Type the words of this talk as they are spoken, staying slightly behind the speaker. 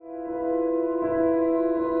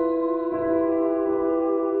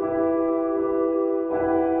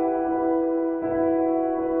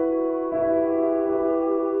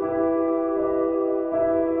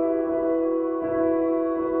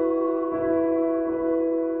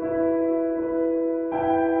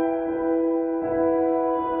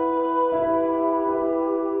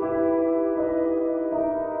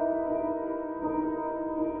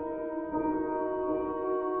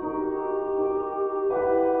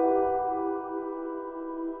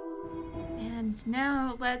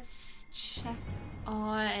now let's check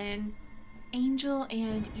on Angel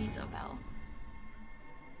and Isobel.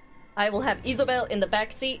 I will have Isobel in the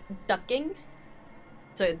backseat, ducking,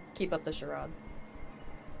 to keep up the charade.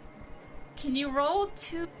 Can you roll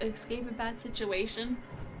to escape a bad situation?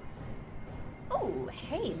 Oh,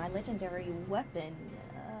 hey, my legendary weapon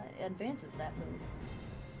advances that move.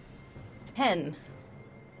 10.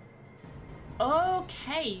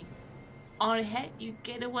 Okay. On a hit, you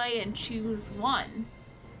get away and choose 1.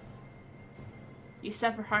 You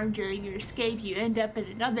suffer harm during your escape, you end up in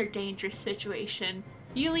another dangerous situation.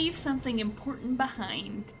 You leave something important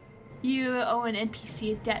behind. You owe an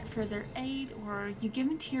NPC a debt for their aid, or you give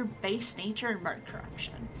into your base nature and mark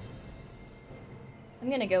corruption. I'm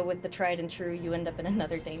gonna go with the tried and true, you end up in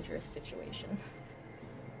another dangerous situation.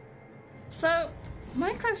 So,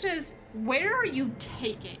 my question is, where are you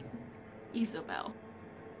taking Isobel?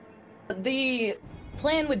 The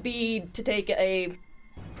plan would be to take a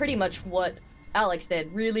pretty much what Alex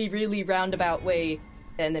did, really, really roundabout way,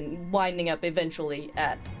 and then winding up eventually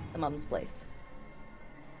at the mum's place.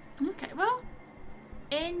 Okay, well,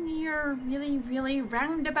 in your really, really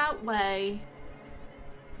roundabout way,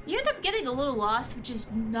 you end up getting a little lost, which is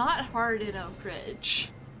not hard in Oak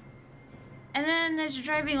Ridge. And then as you're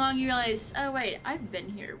driving along, you realize, oh wait, I've been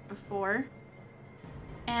here before.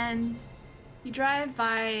 And you drive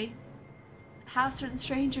by the house where the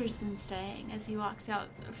stranger's been staying as he walks out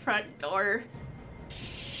the front door.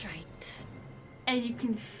 Shite. And you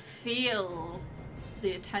can feel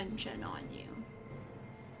the attention on you.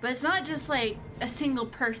 But it's not just like a single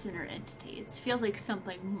person or entity. It feels like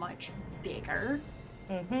something much bigger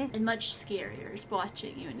and much scarier is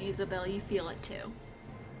watching you. And Isabel, you feel it too.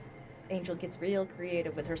 Angel gets real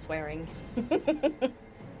creative with her swearing.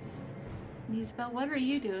 Isabel, what are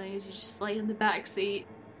you doing as you just lay in the back seat?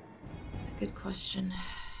 That's a good question.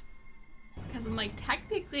 Because I'm like,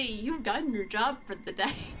 technically, you've done your job for the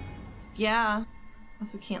day. Yeah.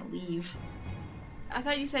 Also can't leave. I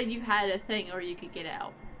thought you said you had a thing or you could get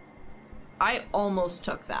out. I almost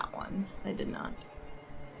took that one. I did not.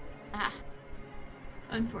 Ah.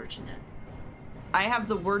 Unfortunate. I have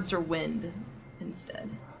the words or wind instead.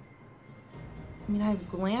 I mean, I have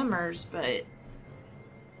glamours, but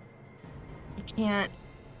I can't.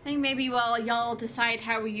 I think maybe while y'all decide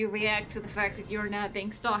how you react to the fact that you're now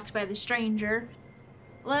being stalked by the stranger,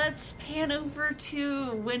 let's pan over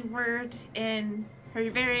to Windward in her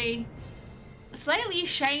very slightly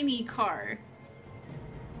shiny car.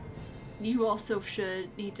 You also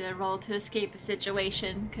should need to roll to escape a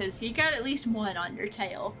situation, because you got at least 1 on your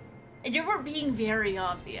tail. And you were being very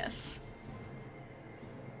obvious.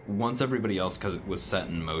 Once everybody else was set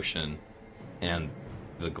in motion and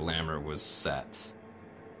the glamour was set,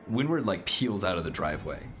 Windward peels out of the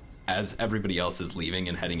driveway. As everybody else is leaving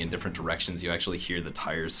and heading in different directions, you actually hear the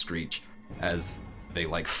tires screech as they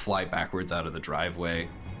fly backwards out of the driveway,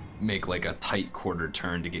 make a tight quarter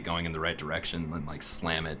turn to get going in the right direction, then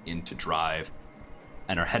slam it into drive,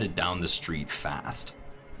 and are headed down the street fast.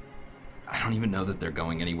 I don't even know that they're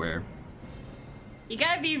going anywhere. You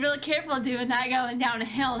gotta be really careful doing that going down a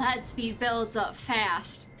hill. That speed builds up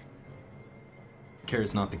fast. Care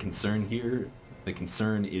is not the concern here. The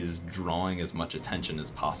concern is drawing as much attention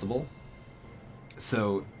as possible.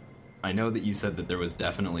 So, I know that you said that there was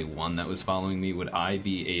definitely one that was following me. Would I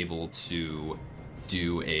be able to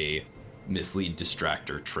do a mislead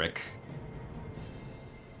distractor trick?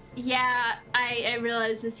 Yeah, I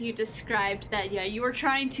realized as you described that, yeah, you were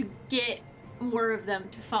trying to get more of them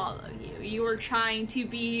to follow you. You were trying to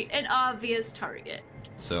be an obvious target.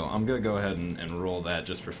 So I'm gonna go ahead and roll that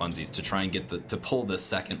just for funsies to try and get to pull the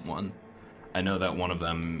second one. I know that one of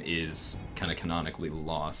them is kind of canonically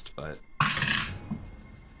lost, but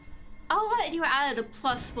I'll let you add a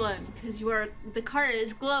 +1 because the car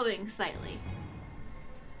is glowing slightly.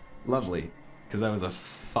 Lovely, because that was a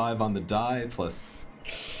 5 on the die plus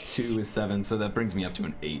 2 is 7, so that brings me up to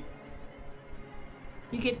an 8.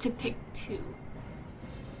 You get to pick 2.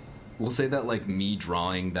 We'll say that me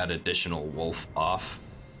drawing that additional wolf off,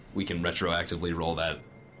 we can retroactively roll that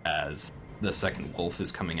as the second wolf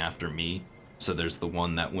is coming after me. So there's the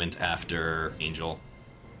one that went after Angel,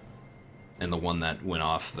 and the one that went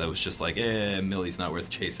off that was just Millie's not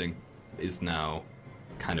worth chasing, is now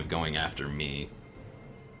kind of going after me.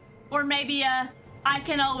 Or maybe I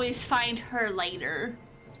can always find her later.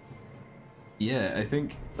 Yeah, I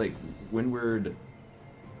think Windward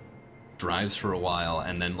drives for a while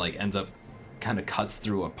and then ends up kind of cuts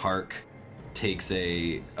through a park, takes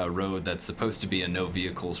a road that's supposed to be a no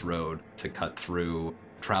vehicles road to cut through,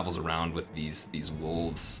 travels around with these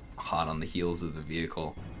wolves hot on the heels of the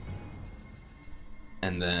vehicle,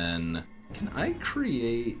 and then Can I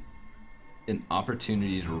create an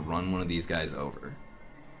opportunity to run one of these guys over?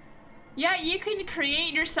 Yeah, you can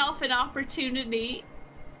create yourself an opportunity.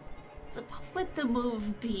 What would the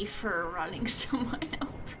move be for running someone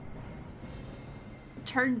over?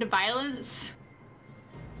 Turn to violence?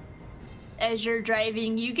 As you're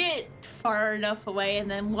driving, you get far enough away and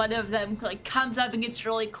then one of them like comes up and gets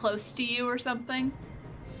really close to you or something.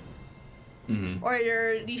 Mm-hmm. Or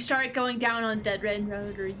you start going down on Dead End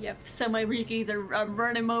Road, or you have some way where you can either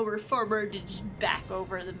run him over forward or just back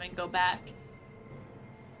over them and go back.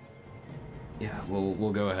 Yeah,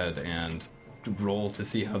 we'll go ahead and roll to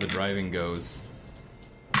see how the driving goes.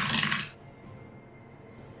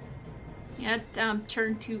 Yeah,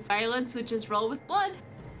 turn to violence, which is roll with blood.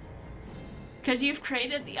 Because you've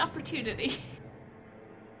created the opportunity.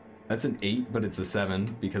 That's an 8, but it's a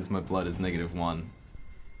 7 because my blood is -1.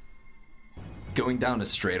 Going down a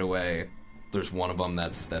straightaway, there's one of them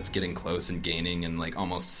that's getting close and gaining and like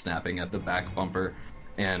almost snapping at the back bumper,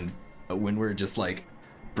 and Windward just like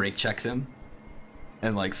brake checks him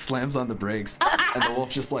and like slams on the brakes, and the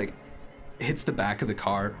wolf just like hits the back of the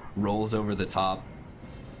car, rolls over the top,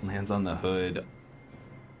 lands on the hood.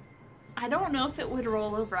 I don't know if it would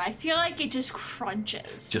roll over. I feel like it just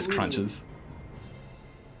crunches. Just crunches.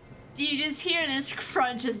 You just hear this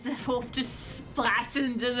crunch as the wolf just splats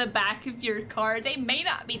into the back of your car. They may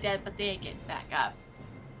not be dead, but they ain't getting back up.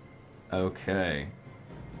 Okay.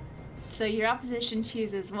 So your opposition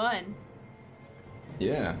chooses one.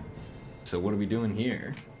 Yeah. So what are we doing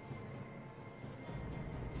here?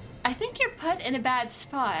 I think you're put in a bad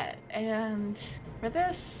spot, and for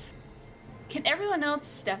this, can everyone else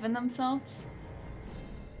stiffen themselves?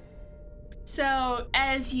 So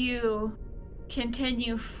as you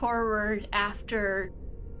continue forward after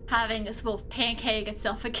having this wolf pancake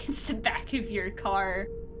itself against the back of your car,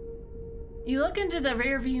 you look into the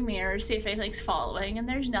rear view mirror, see if anything's following, and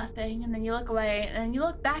there's nothing, and then you look away, and then you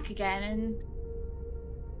look back again, and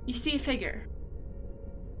you see a figure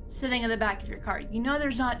sitting in the back of your car. You know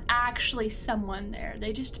there's not actually someone there,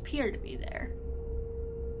 they just appear to be there.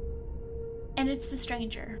 And it's the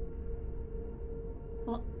stranger.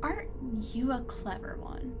 Well, aren't you a clever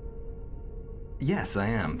one? Yes, I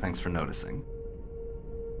am. Thanks for noticing.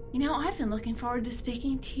 You know, I've been looking forward to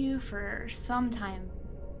speaking to you for some time.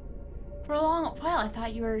 For a long while, I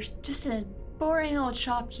thought you were just a boring old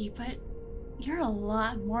shopkeep, but you're a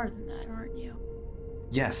lot more than that, aren't you?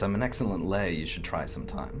 Yes, I'm an excellent lay. You should try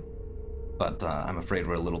sometime. But I'm afraid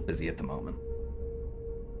we're a little busy at the moment.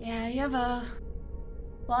 Yeah, you have a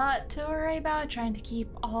lot to worry about, trying to keep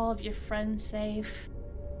all of your friends safe.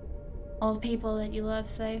 All the people that you love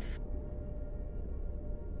safe.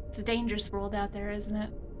 It's a dangerous world out there, isn't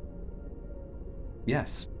it?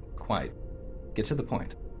 Yes, quite. Get to the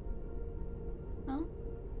point. Well,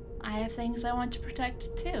 I have things I want to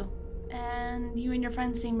protect too. And you and your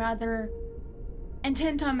friends seem rather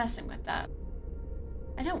intent on messing with that.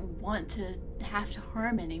 I don't want to have to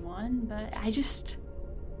harm anyone, but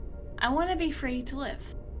I want to be free to live.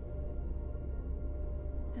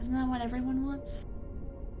 Isn't that what everyone wants?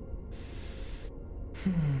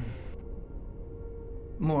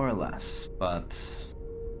 More or less, but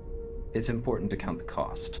it's important to count the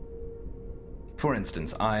cost. For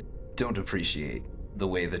instance, I don't appreciate the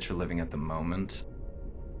way that you're living at the moment.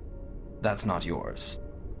 That's not yours.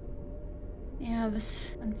 Yeah, it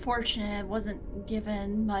was unfortunate I wasn't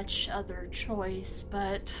given much other choice,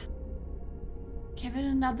 but give it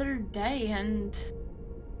another day and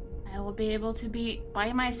I will be able to be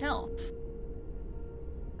by myself.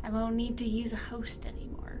 I won't need to use a host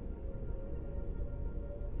anymore.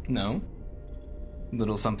 No?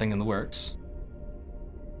 Little something in the works?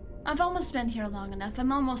 I've almost been here long enough.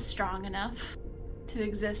 I'm almost strong enough to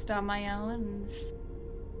exist on my own in this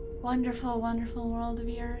wonderful, wonderful world of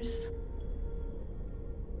yours.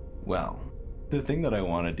 Well, the thing that I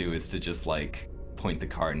want to do is to just, like, point the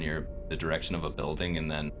car near the direction of a building and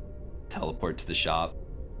then teleport to the shop.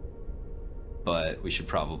 But we should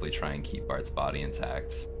probably try and keep Bart's body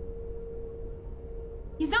intact.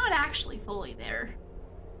 He's not actually fully there.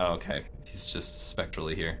 Oh, okay. He's just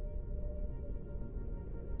spectrally here.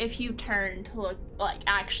 If you turn to look, like,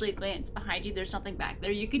 actually glance behind you, there's nothing back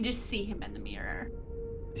there. You can just see him in the mirror.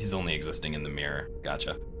 He's only existing in the mirror.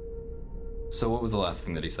 Gotcha. So what was the last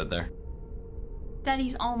thing that he said there? That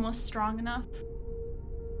he's almost strong enough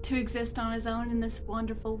to exist on his own in this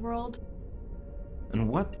wonderful world. And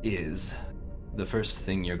what is the first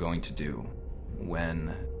thing you're going to do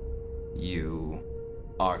when you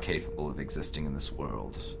are capable of existing in this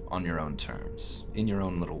world on your own terms, in your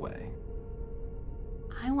own little way?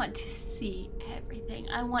 I want to see everything.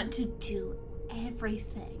 I want to do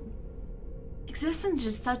everything. existence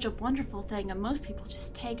is such a wonderful thing, and most people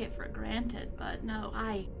just take it for granted, but no,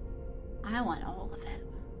 I want all of it.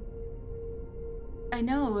 I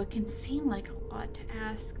know it can seem like a lot to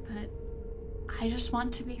ask, but I just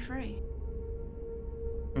want to be free.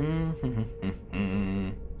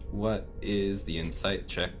 What is the insight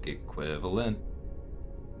check equivalent?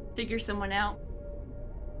 Figure someone out.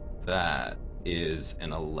 That is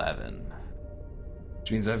an 11.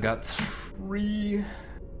 Which means I've got 3.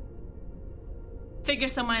 Figure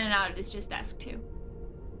someone out is just ask 2.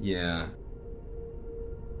 Yeah,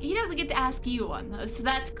 He doesn't get to ask you one, though, so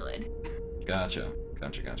that's good. gotcha.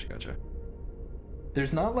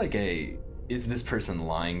 There's not like a, is this person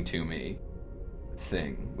lying to me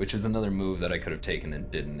thing, which is another move that I could have taken and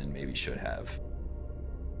didn't and maybe should have.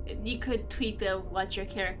 You could tweak the what's your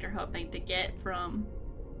character hoping to get from.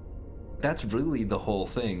 That's really the whole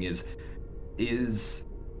thing, is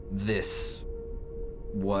this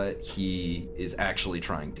what he is actually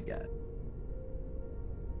trying to get?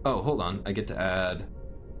 Oh, hold on. I get to add,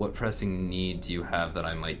 what pressing need do you have that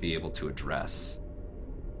I might be able to address?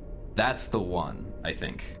 That's the one, I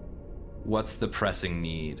think. What's the pressing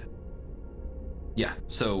need? Yeah,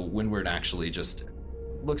 so Windward actually just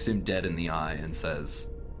looks him dead in the eye and says,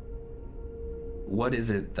 what is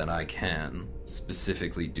it that I can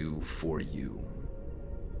specifically do for you?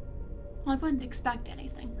 Well, I wouldn't expect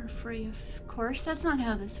anything for free, of course. That's not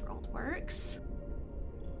how this world works.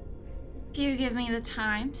 If you give me the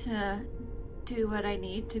time to do what I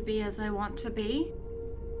need to be as I want to be,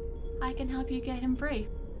 I can help you get him free.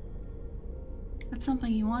 That's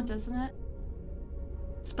something you want, isn't it?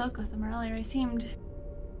 Spoke with him earlier. He seemed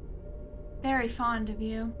very fond of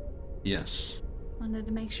you. Yes. Wanted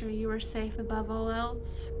to make sure you were safe above all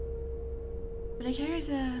else. But he carries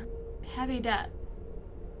a heavy debt.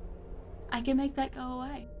 I can make that go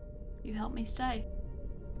away. You help me stay.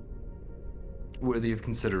 Worthy of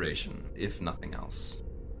consideration, if nothing else.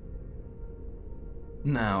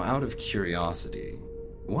 Now, out of curiosity,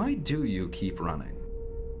 why do you keep running?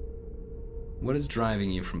 What is driving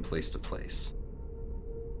you from place to place?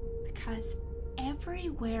 Because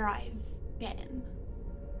everywhere I've been,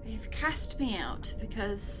 they've cast me out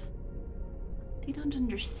because they don't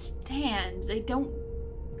understand. They don't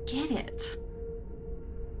get it.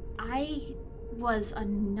 I was a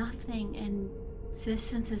nothing and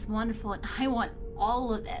existence is wonderful and I want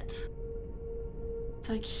all of it.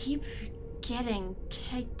 So I keep getting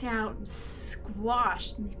kicked out and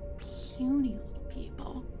squashed in these puny little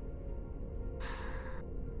people.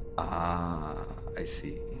 Ah, I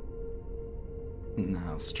see.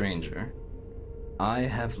 Now, stranger, I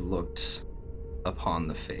have looked upon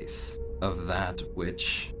the face of that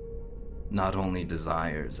which not only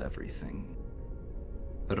desires everything,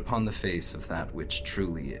 but upon the face of that which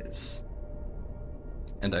truly is.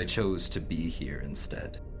 And I chose to be here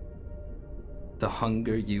instead. The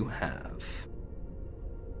hunger you have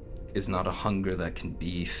is not a hunger that can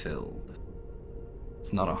be filled.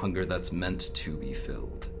 It's not a hunger that's meant to be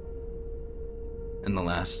filled. And the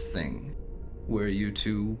last thing, were you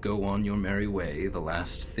to go on your merry way, the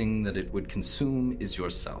last thing that it would consume is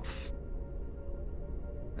yourself.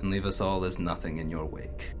 And leave us all as nothing in your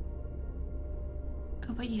wake.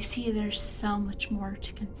 Oh, but you see, there's so much more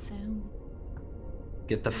to consume.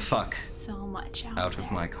 Get the fuck So much out of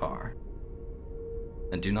there. my car.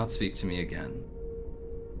 And do not speak to me again.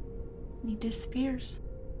 And he disappears.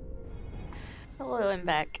 Hello, I'm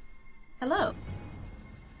back. Hello.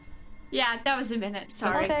 Yeah, that was a minute.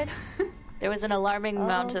 Sorry. Okay. There was an alarming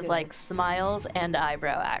amount of good. like smiles and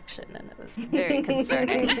eyebrow action, and it was very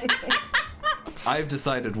concerning. I've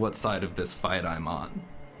decided what side of this fight I'm on.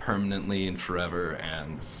 Permanently and forever,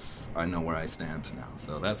 and I know where I stand now,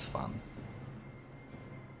 so that's fun.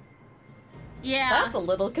 Yeah. That's a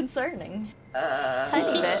little concerning.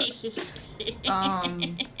 Tiny bit.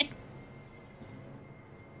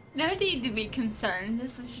 No need to be concerned.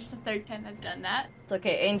 This is just the third time I've done that. It's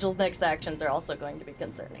okay, Angel's next actions are also going to be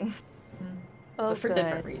concerning. Oh, But for good.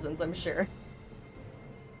 different reasons, I'm sure.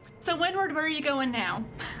 So, Windward, where are you going now?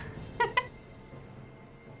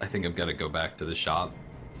 I think I've got to go back to the shop.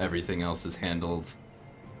 Everything else is handled.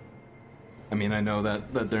 I mean, I know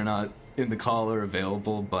that they're not in the call or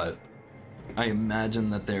available, but I imagine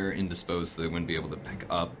that they're indisposed, so they wouldn't be able to pick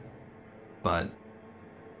up. But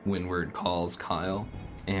Windward calls Kyle,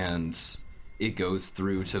 and it goes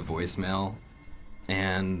through to voicemail,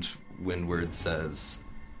 and Windward says,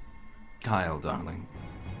 Kyle, darling,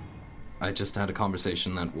 I just had a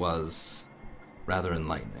conversation that was rather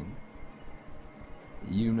enlightening.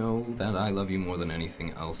 You know that I love you more than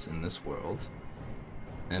anything else in this world,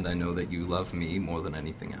 and I know that you love me more than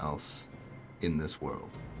anything else in this world.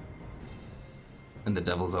 And the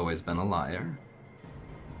devil's always been a liar,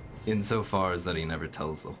 insofar as that he never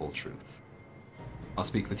tells the whole truth. I'll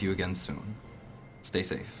speak with you again soon. Stay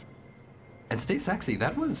safe. And stay sexy.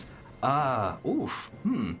 That was,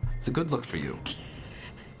 it's a good look for you.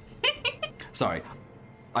 Sorry.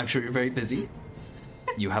 I'm sure you're very busy.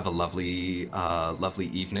 You have a lovely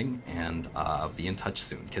evening, and be in touch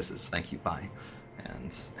soon. Kisses. Thank you. Bye.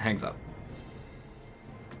 And hangs up.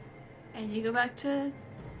 And you go back to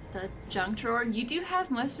the junk drawer. You do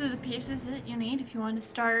have most of the pieces that you need if you want to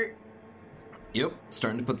start. Yep,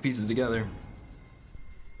 starting to put the pieces together.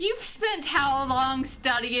 You've spent how long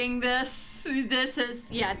studying this? This is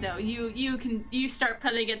you start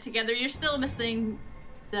putting it together. You're still missing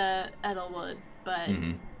the Edelwood, but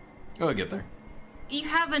Oh, I'll get there. you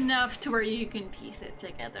have enough to where you can piece it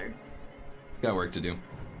together. Got work to do.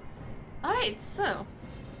 Alright, so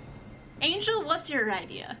Angel, what's your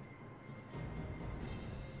idea?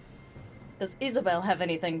 Does Isabel have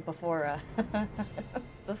anything before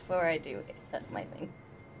before I do my thing?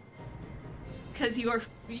 Because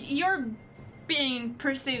you're being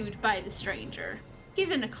pursued by the stranger. He's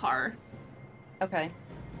in a car. Okay.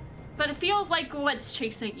 But it feels like what's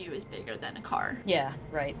chasing you is bigger than a car. Yeah,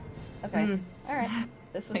 right. Okay. Alright.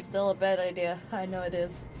 This is still a bad idea. I know it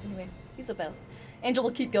is. Anyway, Isabel. Angel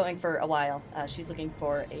will keep going for a while. She's looking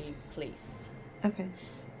for a place. Okay.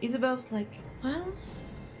 Isabel's like, well,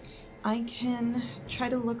 I can try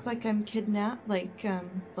to look like I'm kidnapped,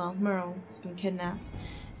 Merle's been kidnapped,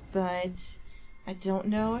 but I don't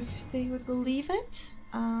know if they would believe it,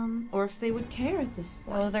 or if they would care at this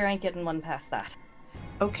point. Oh, there ain't getting one past that.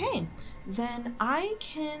 Okay, then I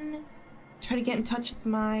can try to get in touch with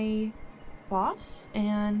my boss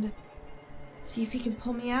and see if he can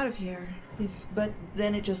pull me out of here. But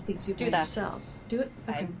then it just leaves you Do by that. yourself. Do it?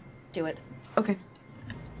 Okay. Do it. Okay.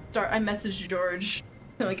 I messaged George,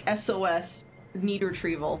 like, SOS, need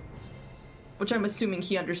retrieval. Which I'm assuming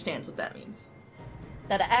he understands what that means.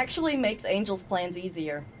 That actually makes Angel's plans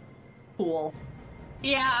easier. Cool.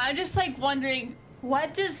 Yeah, I'm just like wondering,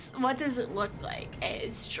 what does it look like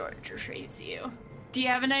as George retrieves you? Do you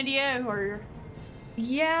have an idea, or?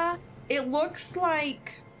 Yeah, it looks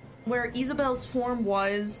like where Isabel's form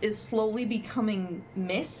is slowly becoming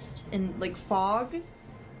mist and, like, fog.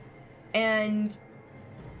 And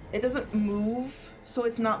it doesn't move, so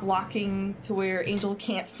it's not blocking to where Angel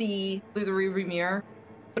can't see through the rearview mirror.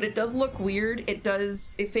 But it does look weird. It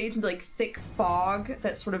fades into, like, thick fog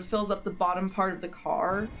that sort of fills up the bottom part of the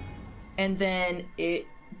car. And then it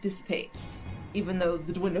dissipates, even though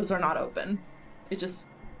the windows are not open. It just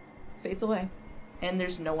fades away. And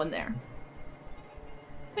there's no one there.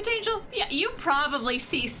 Which, Angel, yeah, you probably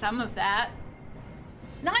see some of that.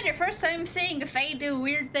 Not your first time seeing a fade do a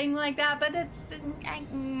weird thing like that, but it's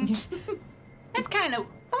it's kind of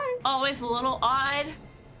always a little odd.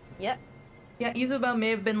 Yep. Yeah, Isabel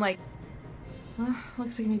may have been like,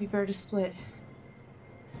 looks like maybe better to split.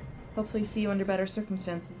 Hopefully see you under better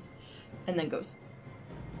circumstances. And then goes.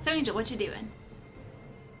 So, Angel, what you doing?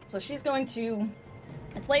 So she's going to...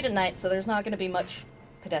 It's late at night, so there's not going to be much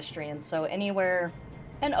pedestrians. So anywhere,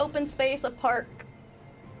 an open space, a park,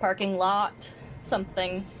 parking lot,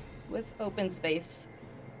 something with open space.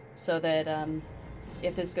 So that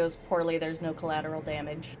if this goes poorly, there's no collateral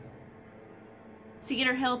damage.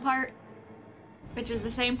 Cedar Hill Park, which is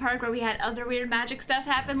the same park where we had other weird magic stuff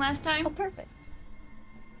happen last time. Oh, perfect.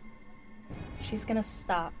 She's gonna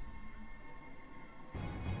stop.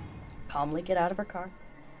 Calmly get out of her car.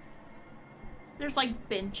 There's like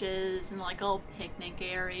benches and like a little picnic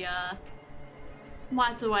area.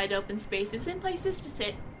 Lots of wide open spaces and places to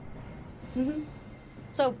sit. Mm-hmm.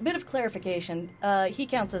 So, bit of clarification. He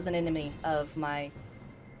counts as an enemy of my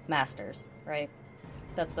master's, right?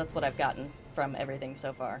 That's what I've gotten from everything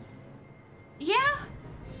so far. Yeah.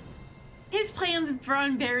 His plans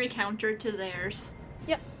run very counter to theirs.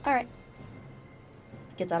 Yep, alright.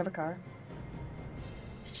 Gets out of her car.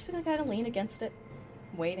 She's just gonna kind of lean against it,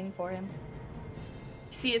 waiting for him.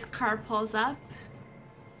 See his car pulls up.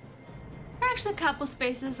 We're actually a couple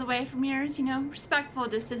spaces away from yours, respectful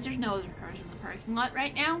distance. There's no other cars in the parking lot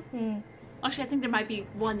right now. Actually, I think there might be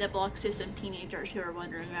one that belongs to some teenagers who are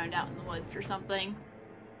wandering around out in the woods or something.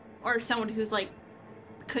 Or someone who's, like,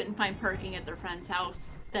 couldn't find parking at their friend's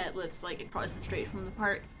house that lives, like, across the street from the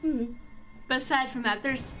park. Mm-hmm. But aside from that,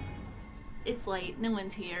 it's late. No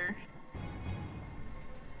one's here.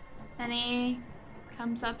 Then he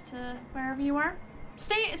comes up to wherever you are.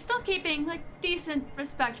 Still keeping, like, decent,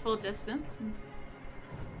 respectful distance.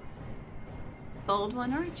 Bold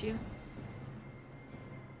one, aren't you?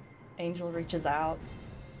 Angel reaches out,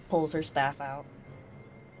 pulls her staff out.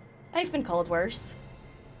 I've been called worse.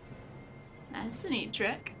 That's a neat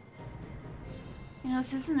trick. You know,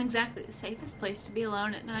 this isn't exactly the safest place to be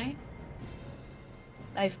alone at night.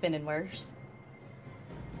 I've been in worse.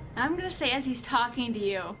 I'm gonna say as he's talking to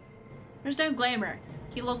you, there's no glamour.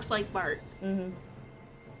 He looks like Bart. Mm-hmm.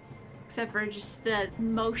 Except for just the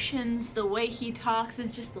motions, the way he talks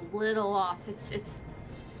is just a little off. It's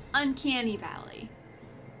uncanny valley.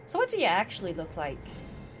 So what do you actually look like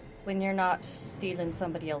when you're not stealing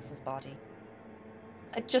somebody else's body?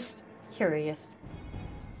 I'm just curious.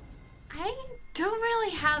 I don't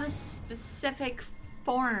really have a specific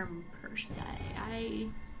form, per se. I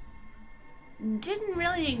didn't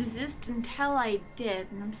really exist until I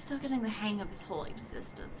did, and I'm still getting the hang of this whole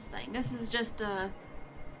existence thing. This is just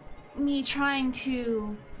me trying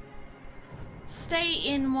to stay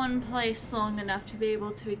in one place long enough to be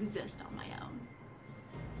able to exist on my own.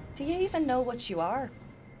 Do you even know what you are?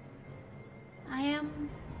 I am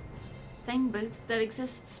thing that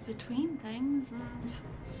exists between things, and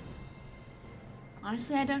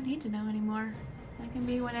honestly, I don't need to know anymore. I can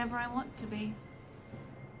be whatever I want to be.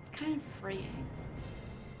 It's kind of freeing.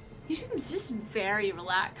 It's just very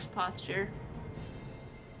relaxed posture.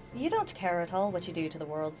 You don't care at all what you do to the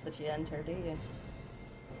worlds that you enter, do you?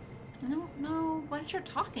 I don't know what you're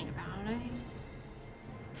talking about. I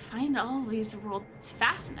find all these worlds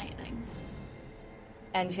fascinating.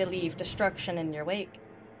 And you leave destruction in your wake.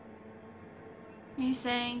 Are you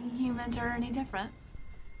saying humans are any different?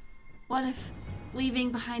 What if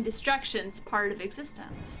leaving behind destruction's part of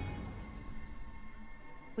existence?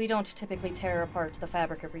 We don't typically tear apart the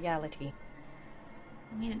fabric of reality.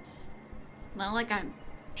 I mean, it's not like I'm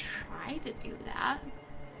trying to do that.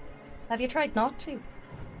 Have you tried not to?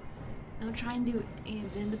 I'm trying to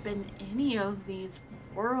end up in any of these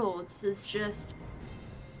worlds. It's just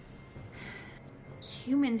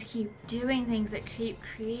humans keep doing things that keep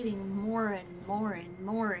creating more and more and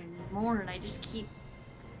more and more, and I just keep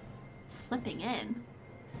slipping in.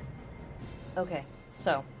 Okay,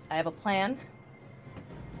 so I have a plan.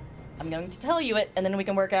 I'm going to tell you it, and then we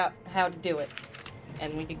can work out how to do it.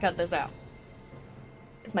 And we can cut this out.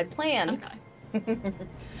 Because my plan, Okay.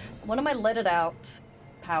 one of my let it out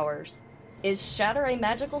powers is shatter a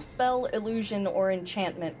magical spell, illusion, or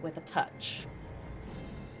enchantment with a touch.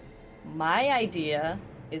 My idea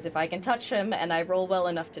is if I can touch him and I roll well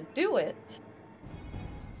enough to do it,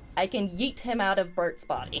 I can yeet him out of Bert's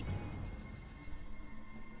body.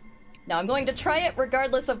 Now, I'm going to try it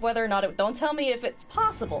regardless of whether or not it... Don't tell me if it's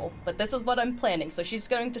possible, but this is what I'm planning. So she's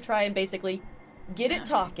going to try and basically get it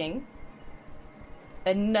talking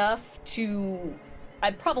enough to...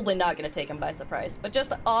 I'm probably not going to take him by surprise, but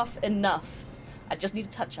just off enough. I just need to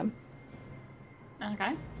touch him.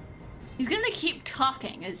 Okay. He's gonna keep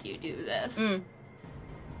talking as you do this. You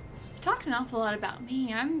talked an awful lot about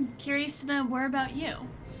me. I'm curious to know more about you.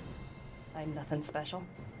 I'm nothing special.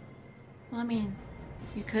 Well, I mean,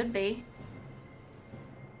 you could be.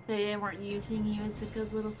 They weren't using you as a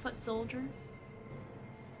good little foot soldier.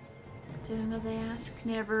 Doing what they ask,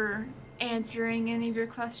 never answering any of your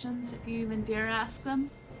questions if you even dare ask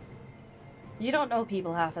them. You don't know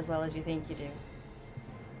people half as well as you think you do.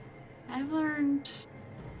 I've learned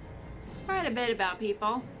quite a bit about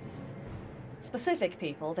people. Specific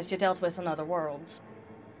people that you dealt with in other worlds.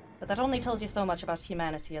 But that only tells you so much about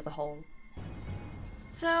humanity as a whole.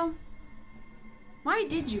 So, why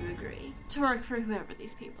did you agree to work for whoever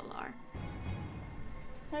these people are?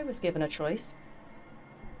 I was given a choice.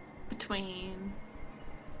 Between...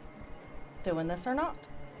 Doing this or not.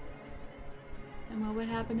 And what would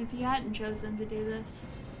happen if you hadn't chosen to do this?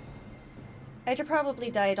 I'd have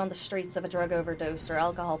probably died on the streets of a drug overdose or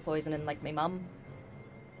alcohol poisoning like my mum.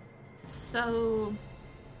 So,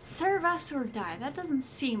 serve us or die. That doesn't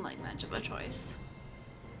seem like much of a choice.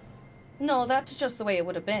 No, that's just the way it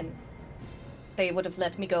would have been. They would have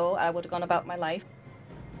let me go, I would have gone about my life,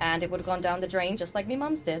 and it would have gone down the drain just like me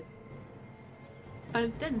mum's did. But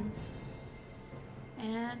it didn't.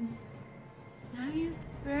 And now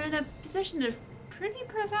you're in a position of pretty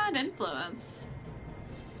profound influence.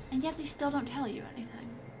 And yet they still don't tell you anything.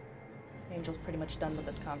 Angel's pretty much done with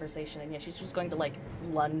this conversation, and yeah, she's just going to, like,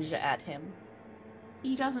 lunge at him.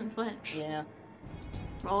 He doesn't flinch. Yeah.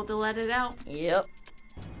 Roll to let it out. Yep.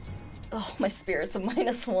 Oh, my spirit's a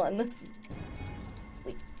 -1. This is...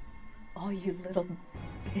 Wait. Oh, you little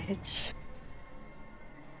bitch.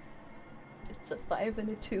 It's a 5 and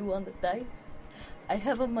a 2 on the dice. I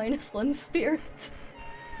have a -1 spirit.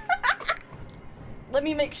 Let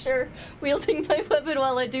me make sure wielding my weapon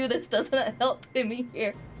while I do this doesn't help him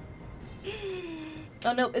here.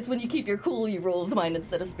 Oh no, it's when you keep your cool, you roll with mind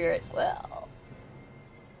instead of spirit. Well...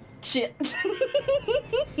 Shit.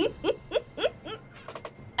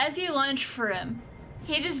 As you you lunch for him,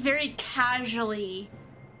 he just very casually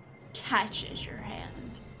catches your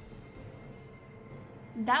hand.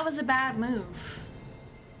 That was a bad move.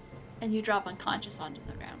 And you drop unconscious onto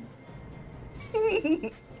the ground.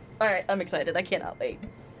 Alright, I'm excited. I cannot wait.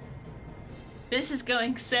 This is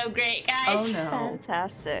going so great, guys. Oh no.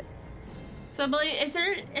 Fantastic. So, Billy, is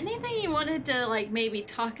there anything you wanted to, like, maybe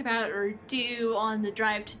talk about or do on the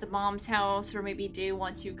drive to the mom's house, or maybe do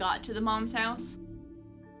once you got to the mom's house?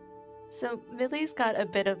 So Millie's got a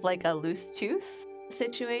bit of like a loose tooth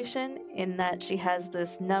situation in that she has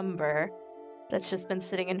this number that's just been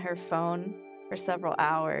sitting in her phone for several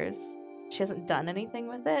hours. She hasn't done anything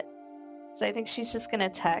with it. So I think she's just gonna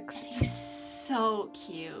text. He's so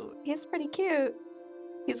cute. He's pretty cute.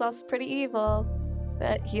 He's also pretty evil,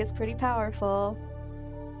 but he is pretty powerful.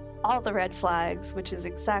 All the red flags, which is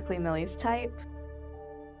exactly Millie's type.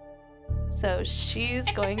 So she's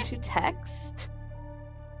going to text,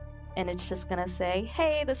 and it's just gonna say,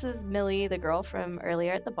 "Hey, this is Millie, the girl from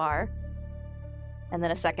earlier at the bar." And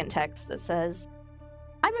then a second text that says,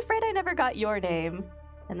 "I'm afraid I never got your name."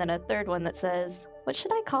 And then a third one that says, "What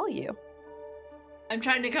should I call you?" I'm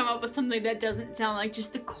trying to come up with something that doesn't sound like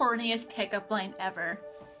just the corniest pickup line ever.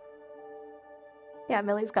 Yeah,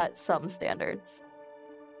 Millie's got some standards.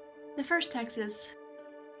 The first text is,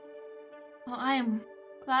 "Well, I am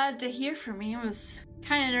glad to hear from you. I was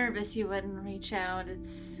kind of nervous you wouldn't reach out.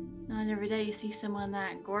 It's not every day you see someone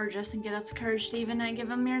that gorgeous and get up the courage to even give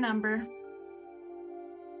them your number."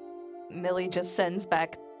 Millie just sends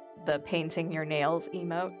back the painting your nails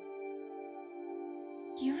emote.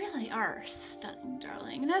 "You really are stunning,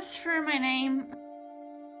 darling. And as for my name,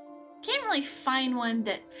 can't really find one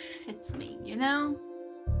that fits me, you know?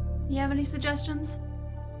 You have any suggestions?"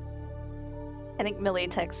 I think Millie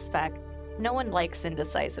texts back, "No one likes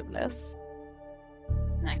indecisiveness."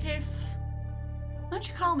 In that case, why don't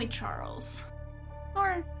you call me Charles?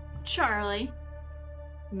 Or Charlie.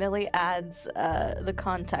 Millie adds the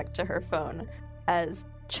contact to her phone as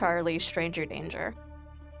Charlie Stranger Danger.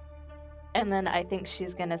 And then I think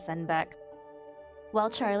she's gonna send back, "Well,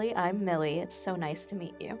 Charlie, I'm Millie. It's so nice to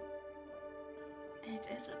meet you." It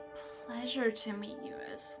is a pleasure to meet you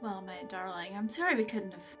as well, my darling. I'm sorry we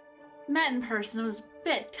couldn't have met in person. I was a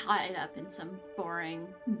bit tied up in some boring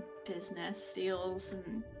business deals,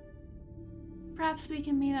 and perhaps we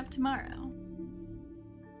can meet up tomorrow.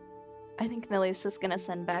 I think Millie's just gonna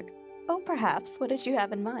send back, "Oh, perhaps. What did you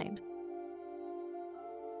have in mind?"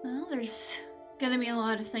 Well, there's gonna be a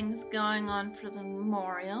lot of things going on for the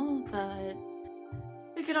memorial, but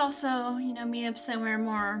we could also, meet up somewhere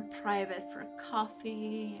more private for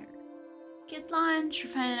coffee, or get lunch, or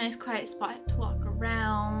find a nice quiet spot to walk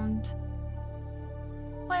around.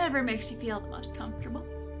 Whatever makes you feel the most comfortable.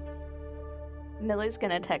 Millie's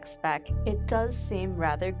gonna text back, "It does seem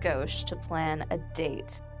rather gauche to plan a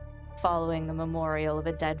date following the memorial of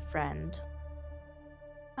a dead friend."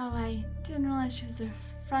 Oh, I didn't realize she was a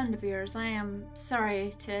friend of yours. I am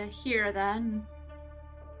sorry to hear that. And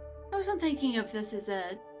I wasn't thinking of this as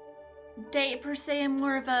a date per se, and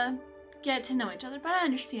more of a get to know each other, but I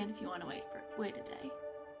understand if you want to wait a day.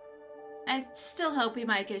 I still hope we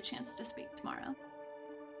might get a chance to speak tomorrow.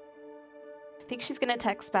 I think she's gonna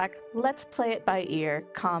text back, "Let's play it by ear,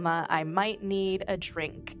 comma, I might need a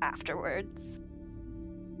drink afterwards."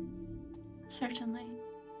 Certainly.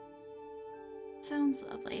 Sounds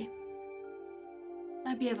lovely.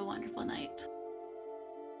 I hope you have a wonderful night.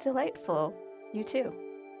 Delightful. You too.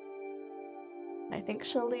 I think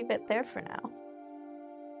she'll leave it there for now.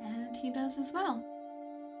 And he does as well.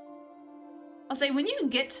 I'll say, when you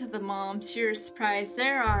get to the mom, to your surprise,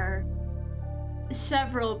 there are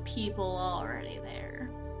several people already there.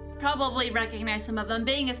 Probably recognize some of them.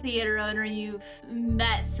 Being a theater owner, you've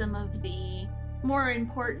met some of the more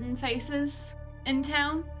important faces in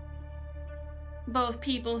town. Both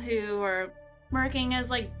people who are working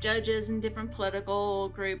as judges in different political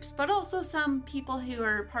groups, but also some people who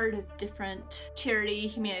are part of different charity,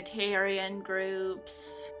 humanitarian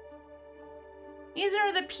groups. These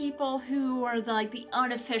are the people who are the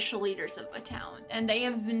unofficial leaders of a town, and they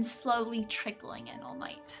have been slowly trickling in all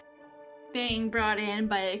night. Being brought in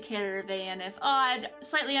by a caravan of odd,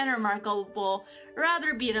 slightly unremarkable,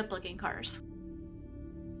 rather beat-up looking cars.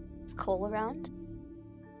 Is Cole around?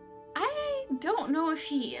 I don't know if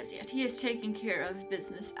he is yet. He is taking care of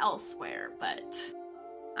business elsewhere, but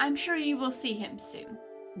I'm sure you will see him soon.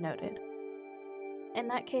 Noted. In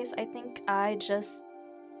that case, I think I just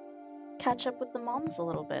catch up with the moms a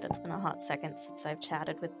little bit. It's been a hot second since I've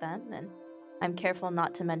chatted with them, and I'm careful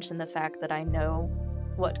not to mention the fact that I know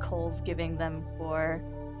what Cole's giving them for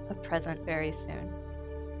a present very soon.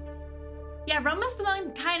 Yeah, Roma's the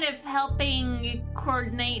one kind of helping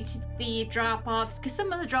coordinate the drop-offs, because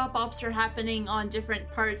some of the drop-offs are happening on different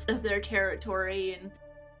parts of their territory, and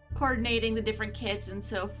coordinating the different kids and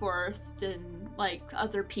so forth, and, like,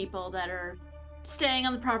 other people that are staying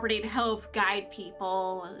on the property to help guide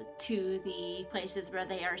people to the places where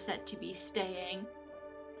they are set to be staying.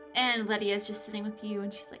 And Lydia's just sitting with you,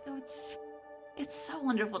 and she's like, oh, it's so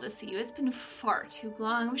wonderful to see you. It's been far too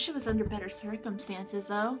long. I wish it was under better circumstances,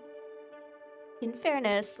 though. In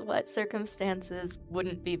fairness, what circumstances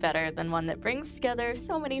wouldn't be better than one that brings together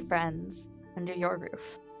so many friends under your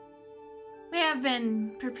roof? We have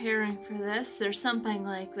been preparing for this. There's something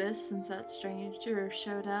like this since that stranger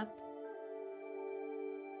showed up.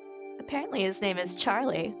 Apparently his name is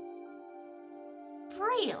Charlie.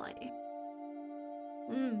 Really?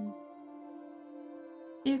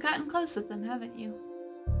 You've gotten close with him, haven't you?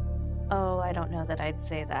 Oh, I don't know that I'd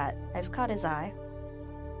say that. I've caught his eye.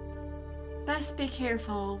 Best be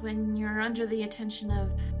careful when you're under the attention of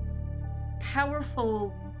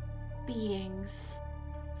powerful beings.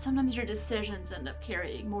 Sometimes your decisions end up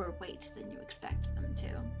carrying more weight than you expect them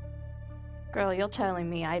to. Girl, you're telling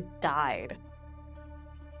me I died.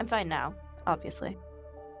 I'm fine now, obviously.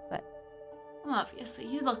 But... Well, obviously,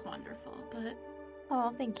 you look wonderful, but...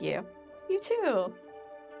 Oh, thank you. You too.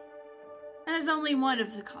 That is only one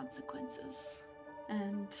of the consequences.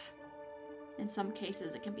 And in some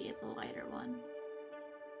cases, it can be the lighter one.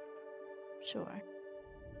 Sure.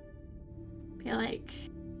 I feel like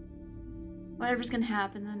whatever's going to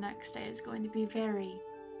happen the next day is going to be very,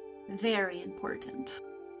 very important.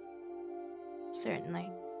 Certainly.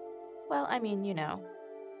 Well, I mean, you know,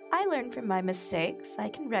 I learned from my mistakes. I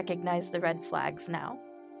can recognize the red flags now.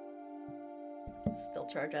 Still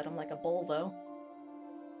charge at him like a bull, though.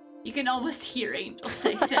 You can almost hear Angel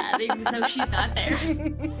say that, even though she's not there.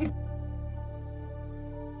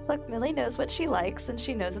 Look, Millie knows what she likes, and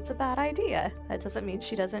she knows it's a bad idea. That doesn't mean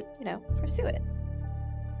she doesn't, pursue it.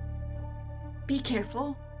 Be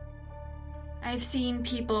careful. I've seen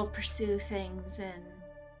people pursue things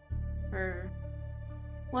for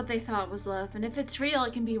what they thought was love, and if it's real,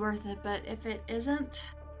 it can be worth it, but if it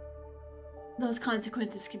isn't, those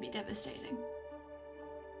consequences can be devastating.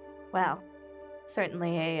 Well,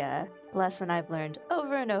 certainly a lesson I've learned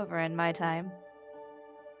over and over in my time.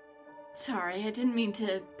 Sorry, I didn't mean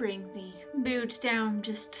to bring the mood down,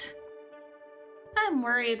 I'm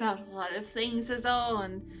worried about a lot of things is all,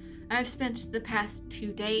 and I've spent the past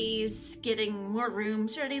 2 days getting more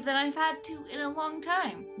rooms ready than I've had to in a long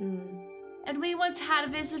time. And we once had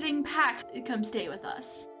a visiting pack come stay with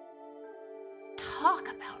us. Talk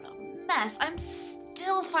about a mess. I'm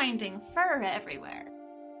still finding fur everywhere.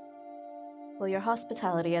 Well, your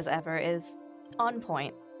hospitality, as ever, is on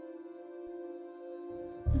point.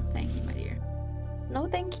 Thank you, my dear. No,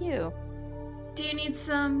 thank you. Do you need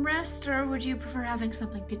some rest, or would you prefer having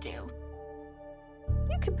something to do?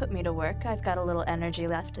 You could put me to work. I've got a little energy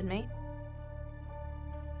left in me.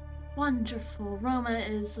 Wonderful. Roma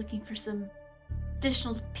is looking for some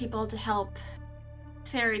additional people to help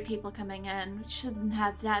fairy people coming in. We shouldn't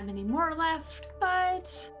have that many more left, but...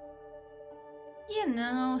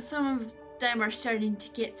 some of them are starting to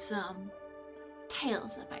get some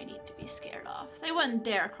tails that might need to be scared off. They wouldn't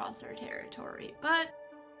dare cross our territory, but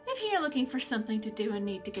if you're looking for something to do and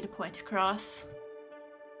need to get a point across...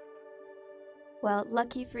 Well,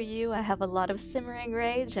 lucky for you, I have a lot of simmering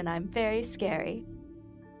rage, and I'm very scary.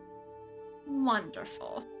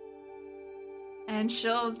 Wonderful. And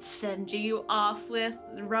she'll send you off with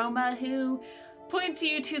Roma, who points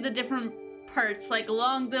you to the different parts, like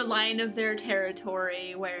along the line of their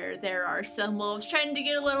territory, where there are some wolves trying to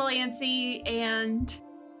get a little antsy, and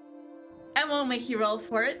I won't make you roll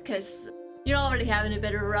for it, because you're already having a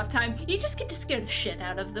bit of a rough time. You just get to scare the shit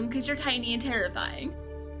out of them, because you're tiny and terrifying.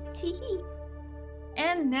 Teehee.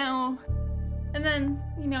 And then,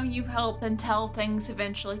 you help until things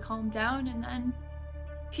eventually calm down, and then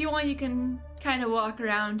if you want, you can kind of walk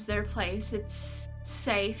around their place. It's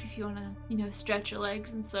safe if you want to, stretch your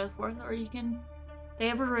legs and so forth, or they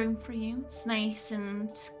have a room for you. It's nice and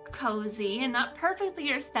cozy and not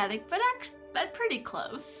perfectly aesthetic, but pretty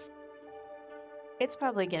close. It's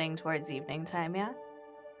probably getting towards evening time, yeah?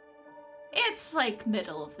 It's like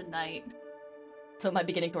middle of the night. So it might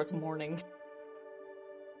be getting towards morning.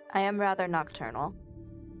 I am rather nocturnal.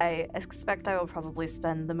 I expect I will probably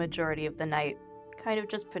spend the majority of the night kind of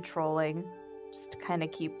just patrolling, just to kind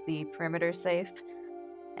of keep the perimeter safe.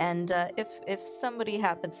 And if somebody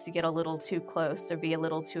happens to get a little too close or be a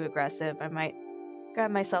little too aggressive, I might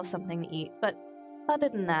grab myself something to eat. But other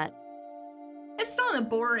than that... It's not a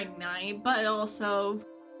boring night, but also...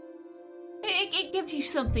 It gives you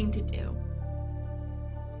something to do.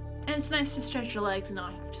 And it's nice to stretch your legs and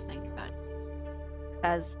not have to think about it.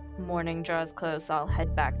 As morning draws close, I'll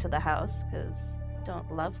head back to the house, because I don't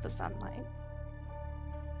love the sunlight.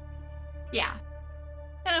 Yeah.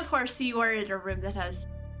 And of course, you are in a room that has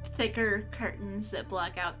thicker curtains that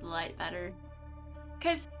block out the light better.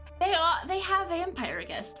 Because they have vampire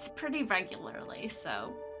guests pretty regularly,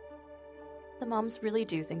 so... The moms really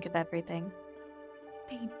do think of everything.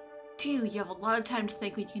 They do. You have a lot of time to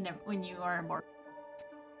think when you are more.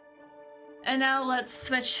 And now let's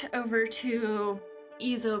switch over to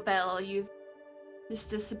Isobel. You've just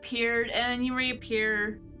disappeared, and you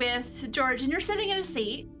reappear with George, and you're sitting in a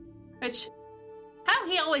seat, which... How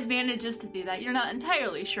he always manages to do that, you're not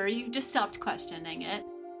entirely sure. You've just stopped questioning it.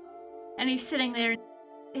 And he's sitting there.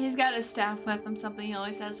 He's got his staff with him, something he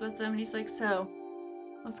always has with him, and he's like, so,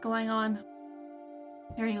 what's going on?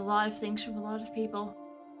 Hearing a lot of things from a lot of people.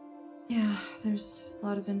 Yeah, there's a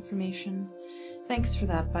lot of information. Thanks for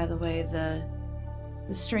that, by the way. The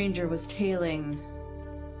stranger was tailing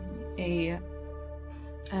a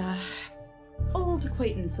old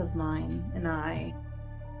acquaintance of mine and I.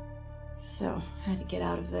 So, I had to get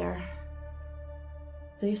out of there.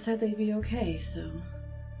 They said they'd be okay, so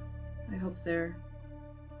I hope they're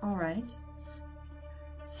alright.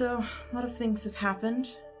 So, a lot of things have happened.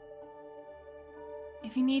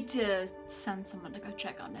 If you need to send someone to go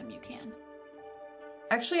check on them, you can.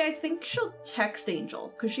 Actually, I think she'll text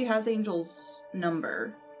Angel, because she has Angel's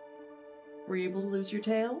number. Were you able to lose your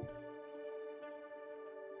tail?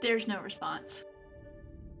 There's no response.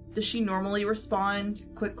 Does she normally respond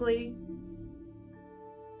quickly?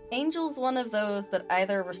 Angel's one of those that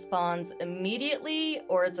either responds immediately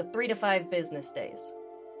or it's a 3 to 5 business days.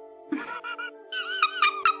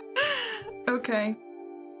 Okay.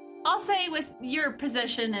 I'll say with your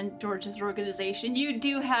position in George's organization, you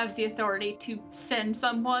do have the authority to send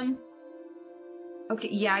someone. Okay,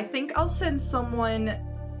 yeah, I think I'll send someone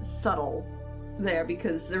subtle there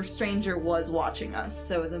because the stranger was watching us.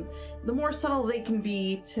 So the more subtle they can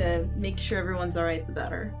be to make sure everyone's alright, the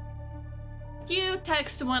better. You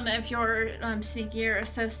text one of your sneakier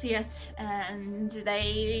associates, and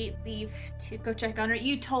they leave to go check on her.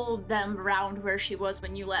 You told them around where she was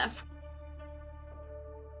when you left.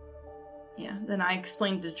 Yeah, then I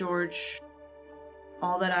explained to George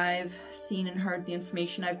all that I've seen and heard, the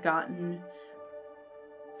information I've gotten.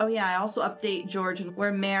 Oh yeah, I also update George on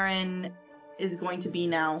where Marin is going to be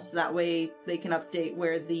now, so that way they can update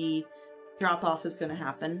where the drop-off is going to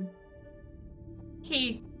happen.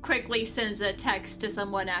 He quickly sends a text to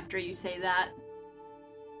someone after you say that.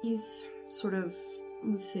 He's sort of,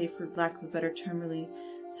 let's say for lack of a better term, really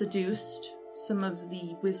seduced some of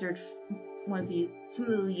the some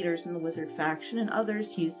of the leaders in the wizard faction, and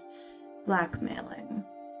others he's blackmailing.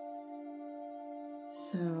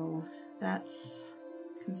 So that's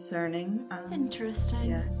concerning. Interesting.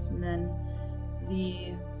 Yes, and then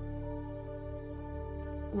the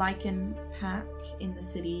Lycan pack in the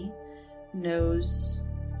city knows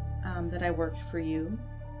that I worked for you.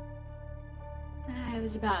 It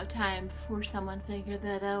was about time before someone figured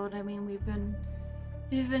that out. I mean, we've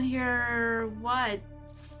been here, what,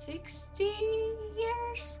 60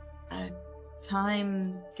 years?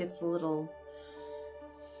 Time gets a little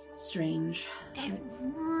strange. It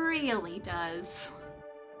really does.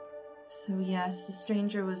 So yes, the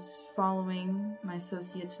stranger was following my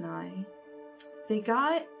associate and I. They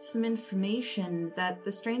got some information that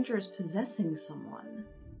the stranger is possessing someone.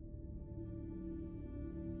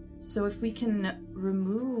 So if we can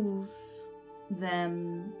remove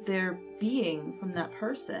their being from that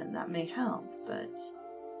person, that may help, but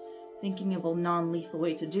thinking of a non-lethal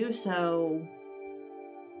way to do so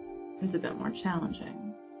is a bit more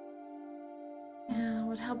challenging. Yeah, it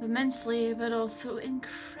would help immensely, but also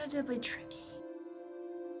incredibly tricky.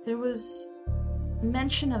 There was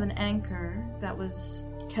mention of an anchor that was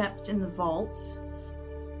kept in the vault.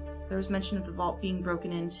 There was mention of the vault being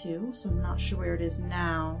broken into, so I'm not sure where it is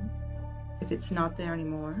now, if it's not there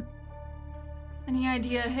anymore. Any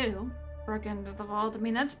idea who broke into the vault? I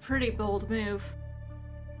mean, that's a pretty bold move.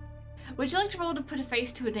 Would you like to roll to put a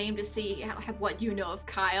face to a name to see what you know of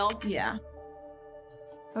Kyle? Yeah.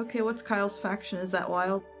 Okay, what's Kyle's faction? Is that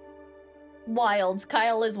wild? Wild.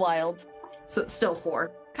 Kyle is wild. So, still 4.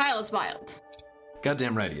 Kyle is wild.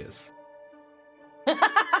 Goddamn right he is.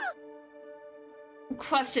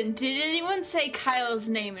 Question, did anyone say Kyle's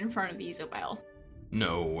name in front of Isobel?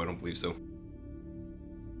 No, I don't believe so.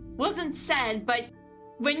 Wasn't said, but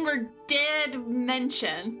Winward did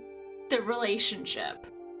mention the relationship.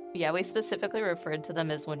 Yeah, we specifically referred to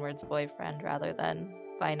them as Winward's boyfriend rather than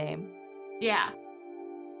by name. Yeah.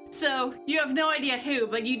 So, you have no idea who,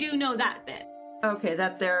 but you do know that bit. Okay,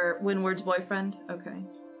 that they're Windward's boyfriend? Okay.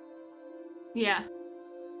 Yeah.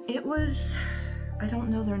 It was... I don't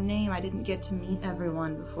know their name. I didn't get to meet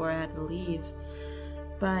everyone before I had to leave.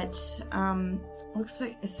 But,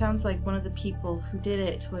 it sounds like one of the people who did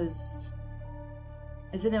it is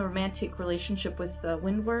in a romantic relationship with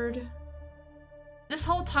Windward. This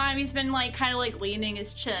whole time he's been like kind of like leaning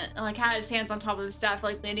his chin, like had his hands on top of his staff,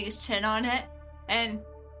 like leaning his chin on it, and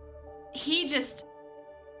he just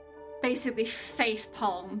basically face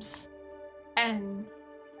palms. And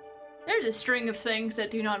there's a string of things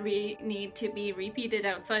that do not need to be repeated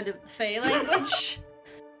outside of the Fey language.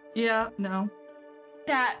 Yeah, no.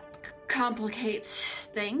 That complicates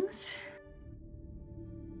things.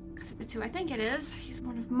 Because if it's who I think it is, he's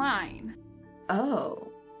one of mine. Oh.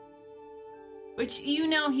 Which, you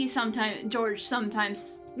know, George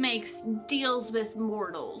sometimes makes deals with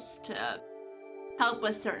mortals to help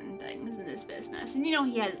with certain things in his business. And you know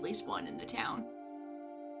he has at least one in the town.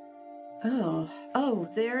 Oh,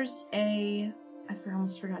 there's I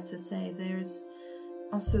almost forgot to say, there's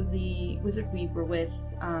also the wizard we were with,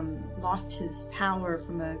 lost his power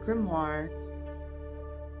from a grimoire.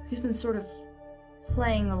 He's been sort of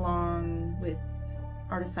playing along with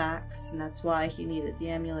artifacts, and that's why he needed the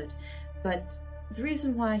amulet. But the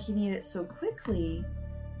reason why he needed it so quickly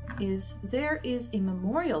is there is a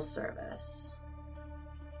memorial service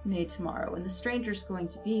made tomorrow, and the stranger's going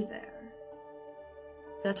to be there.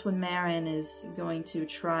 That's when Marin is going to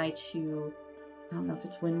try to, I don't know if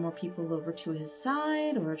it's win more people over to his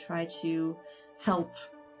side, or try to help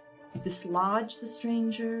dislodge the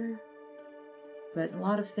stranger. But a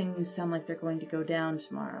lot of things sound like they're going to go down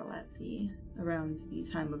tomorrow around the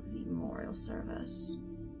time of the memorial service.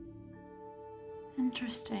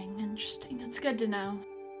 Interesting. That's good to know.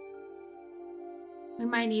 We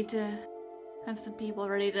might need to have some people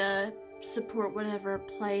ready to support whatever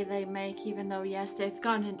play they make, even though, yes, they've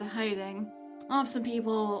gone into hiding. I'll have some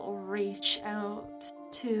people reach out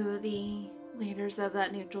to the leaders of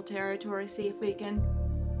that neutral territory, see if we can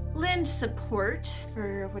lend support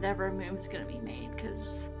for whatever move's gonna be made,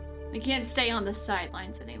 because we can't stay on the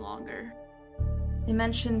sidelines any longer. They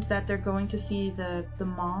mentioned that they're going to see the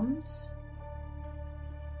moms.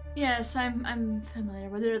 Yes, I'm familiar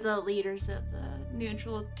with. They're the leaders of the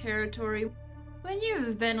neutral territory. When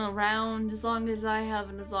you've been around as long as I have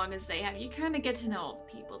and as long as they have, you kind of get to know all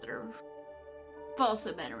the people that have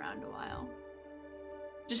also been around a while.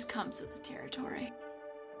 Just comes with the territory.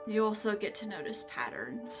 You also get to notice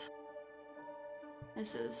patterns.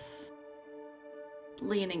 This is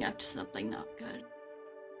leaning up to something not good.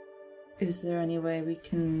 Is there any way we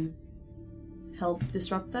can help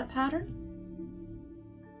disrupt that pattern?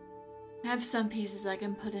 I have some pieces I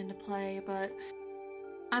can put into play, but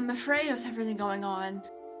I'm afraid with everything going on,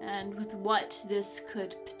 and with what this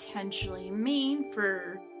could potentially mean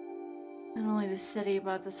for not only the city,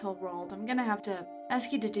 but this whole world, I'm gonna have to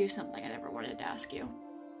ask you to do something I never wanted to ask you.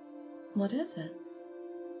 What is it?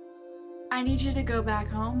 I need you to go back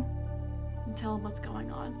home and tell them what's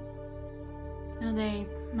going on. Now, they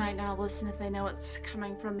might not listen if they know it's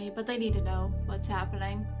coming from me, but they need to know what's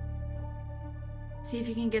happening. See if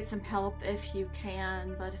you can get some help if you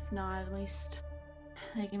can, but if not, at least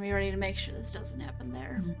they can be ready to make sure this doesn't happen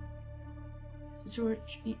there.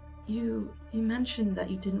 George, you mentioned that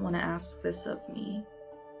you didn't want to ask this of me.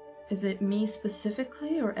 Is it me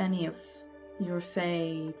specifically, or any of your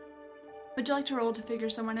Fae? Would you like to roll to figure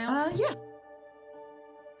someone out? Yeah.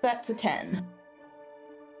 That's a 10.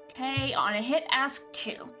 Okay, on a hit, ask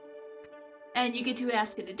 2. And you get to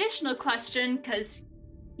ask an additional question, because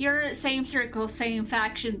you're same circle, same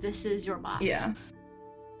faction, this is your boss. Yeah.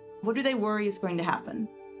 What do they worry is going to happen?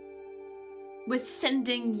 With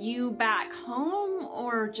sending you back home,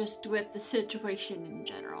 or just with the situation in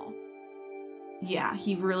general? Yeah,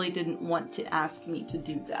 he really didn't want to ask me to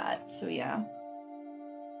do that, so yeah.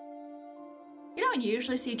 You don't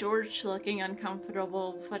usually see George looking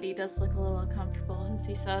uncomfortable, but he does look a little uncomfortable as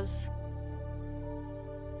he says,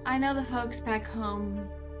 I know the folks back home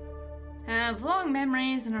have long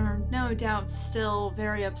memories and are no doubt still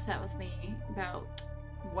very upset with me about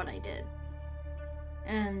what I did.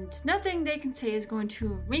 And nothing they can say is going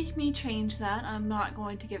to make me change that. I'm not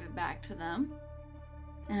going to give it back to them.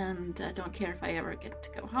 And I don't care if I ever get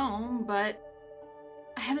to go home, but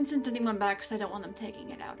I haven't sent anyone back because I don't want them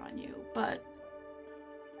taking it out on you. But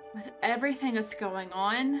with everything that's going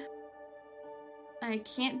on, I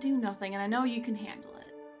can't do nothing, and I know you can handle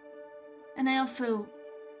it. And I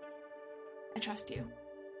trust you.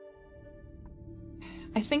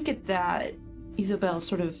 I think at that, Isabel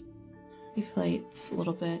sort of deflates a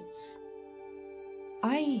little bit.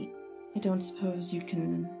 I don't suppose you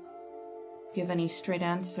can give any straight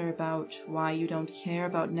answer about why you don't care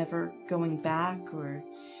about never going back or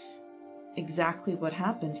exactly what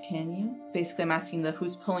happened, can you? Basically, I'm asking the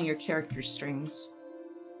who's pulling your character strings.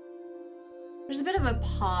 There's a bit of a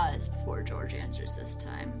pause before George answers this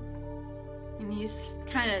time. And he's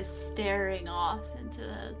kind of staring off into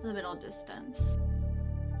the middle distance.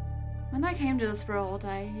 When I came to this world,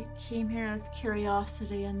 I came here out of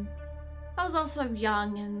curiosity, and I was also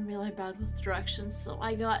young and really bad with directions, so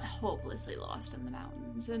I got hopelessly lost in the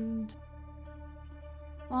mountains, and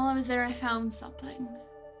while I was there, I found something.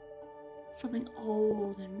 Something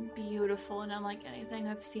old and beautiful and unlike anything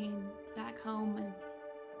I've seen back home, and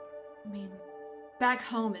I mean, back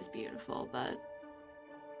home is beautiful, but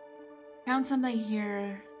I found something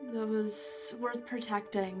here that was worth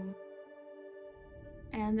protecting.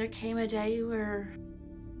 And there came a day where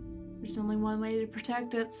there's only one way to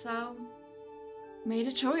protect it, so I made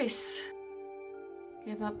a choice.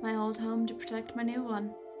 Give up my old home to protect my new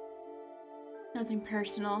one. Nothing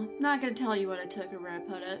personal. Not gonna tell you what I took or where I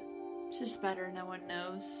put it. It's just better no one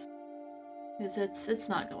knows. Because it's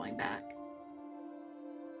not going back.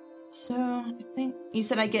 So, I think you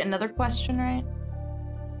said I get another question, right?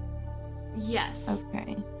 Yes.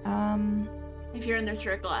 Okay. If you're in the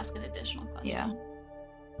circle, ask an additional question. Yeah.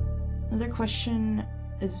 Another question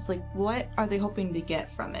is, like, what are they hoping to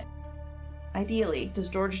get from it? Ideally, does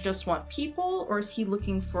George just want people, or is he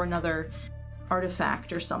looking for another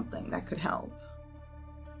artifact or something that could help?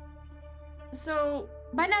 So,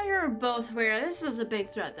 by now you're both aware this is a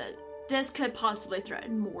big threat that this could possibly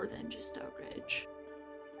threaten more than just Oak Ridge.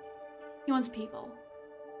 He wants people.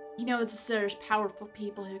 He knows there's powerful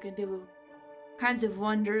people who can do kinds of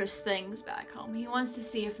wondrous things back home. He wants to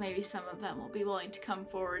see if maybe some of them will be willing to come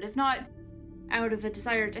forward. If not out of a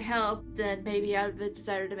desire to help, then maybe out of a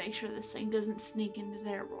desire to make sure this thing doesn't sneak into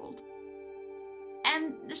their world.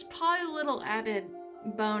 And there's probably a little added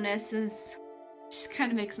bonus, is just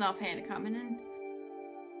kind of makes an offhand comment,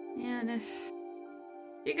 and if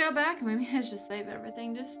you go back and we manage to save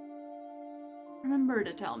everything, just remember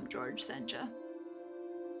to tell him George sent you.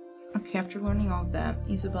 Okay, after learning all of that,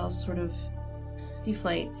 Isabel sort of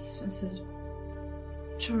deflates and says,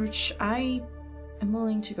 George, I am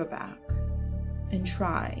willing to go back and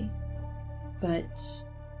try, but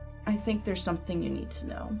I think there's something you need to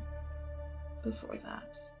know before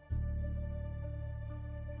that.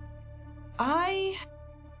 I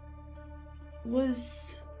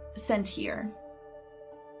was sent here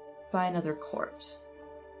by another court.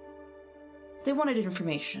 They wanted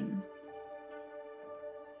information,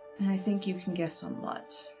 and I think you can guess on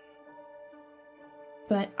what.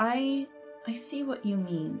 But I see what you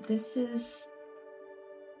mean. This is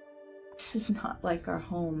not like our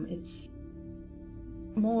home. It's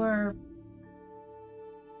more...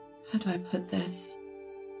 How do I put this?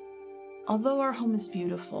 Although our home is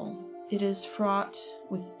beautiful, it is fraught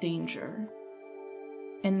with danger.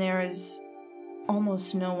 And there is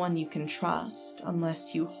almost no one you can trust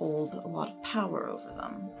unless you hold a lot of power over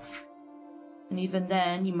them. And even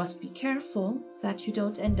then, you must be careful that you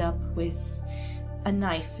don't end up with a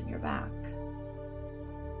knife in your back.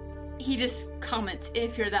 He just comments,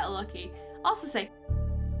 if you're that lucky. Also say,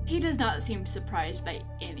 he does not seem surprised by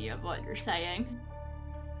any of what you're saying.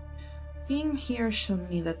 Being here showed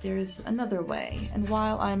me that there is another way, and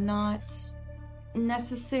while I'm not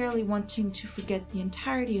necessarily wanting to forget the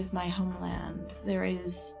entirety of my homeland, there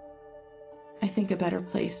is, I think, a better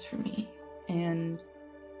place for me, and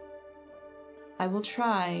I will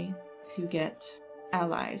try to get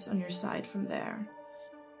allies on your side from there.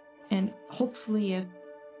 And hopefully, if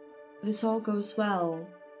this all goes well,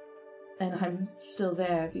 and I'm still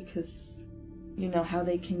there, because you know how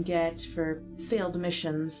they can get for failed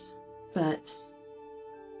missions, but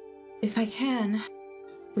if I can,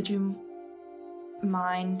 would you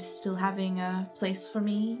mind still having a place for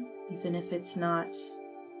me, even if it's not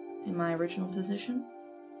in my original position?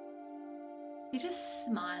 He just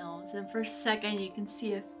smiles, and for a second you can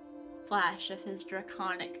see a flash of his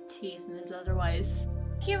draconic teeth in his otherwise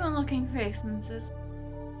human-looking face, and says,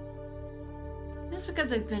 just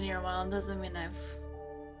because I've been here a while doesn't mean I've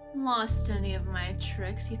lost any of my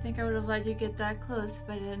tricks. You think I would have let you get that close if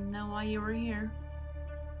I didn't know why you were here?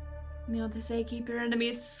 You know what they say, keep your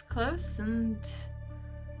enemies close, and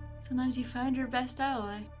sometimes you find your best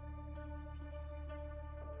ally.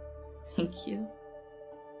 Thank you.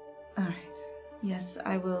 Alright. Yes,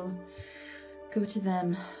 I will go to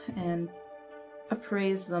them and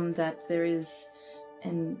appraise them that there is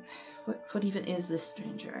what even is this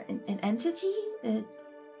stranger? An entity? How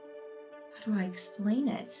do I explain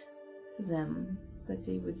it to them that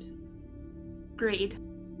they would... Greed.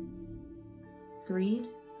 Greed?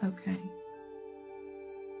 Okay.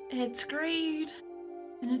 It's greed,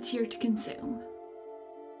 and it's here to consume.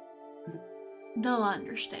 They'll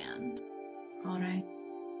understand. Alright.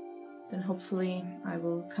 Then hopefully I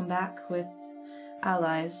will come back with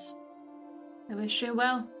allies. I wish you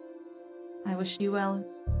well. I wish you well.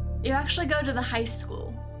 You actually go to the high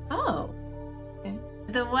school. Oh. Okay.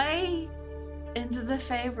 The way into the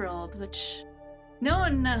Fae world, which no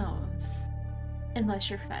one knows, unless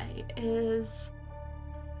you're Fae, is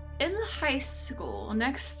in the high school, in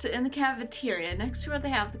the cafeteria, next to where they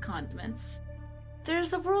have the condiments,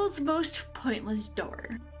 there's the world's most pointless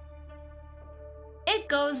door. It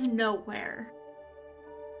goes nowhere.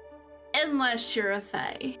 Unless you're a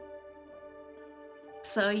Fae.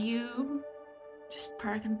 So you just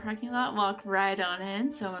park in the parking lot, walk right on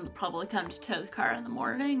in. Someone will probably come to tow the car in the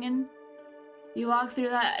morning, and you walk through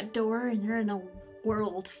that door and you're in a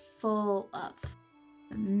world full of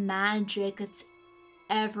magic that's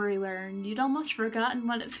everywhere, and you'd almost forgotten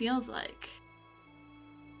what it feels like.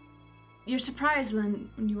 You're surprised when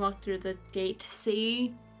you walk through the gate to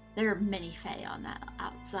see there are many Fae on that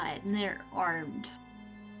outside, and they're armed.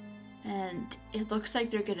 And it looks like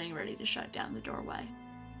they're getting ready to shut down the doorway.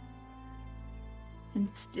 And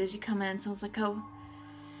as you come in, someone's like, "Oh,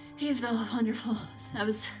 he's wonderful. I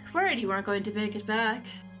was worried you weren't going to make it back."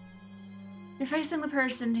 You're facing the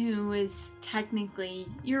person who is technically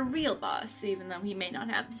your real boss, even though he may not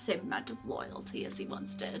have the same amount of loyalty as he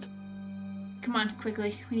once did. Come on,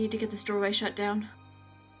 quickly. We need to get this doorway shut down.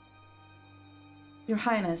 Your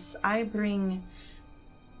Highness, I bring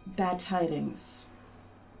bad tidings.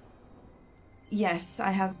 Yes,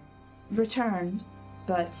 I have returned,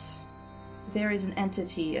 but there is an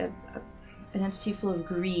entity, an entity full of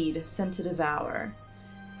greed sent to devour.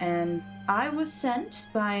 And I was sent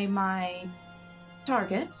by my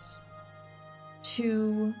target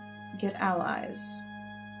to get allies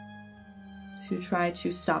to try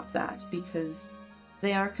to stop that, because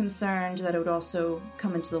they are concerned that it would also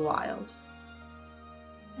come into the wild.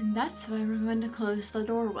 And that's why we're going to close the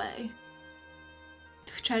doorway.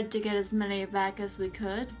 We tried to get as many back as we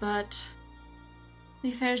could, but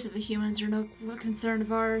the affairs of the humans are no concern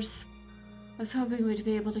of ours. I was hoping we'd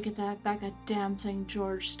be able to get that damn thing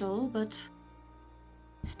George stole, but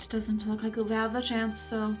it doesn't look like we'll have the chance,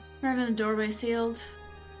 so we're having the doorway sealed.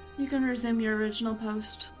 You can resume your original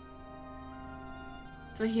post.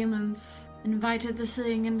 If the humans invited this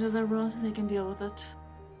thing into their world, they can deal with it.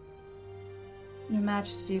 Your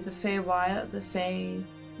Majesty, the Fae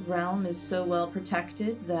realm is so well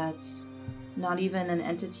protected that not even an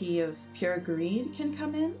entity of pure greed can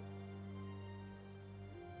come in?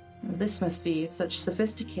 This must be such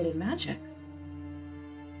sophisticated magic.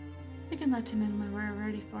 I can let him in when we're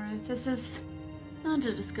ready for it. This is not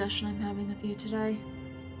a discussion I'm having with you today.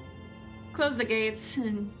 Close the gates,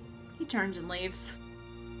 and he turns and leaves.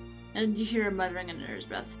 And you hear him muttering under his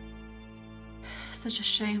breath. Such a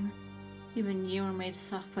shame. Even you were made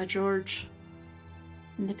soft by George.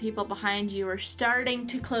 And the people behind you are starting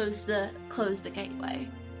to close the gateway.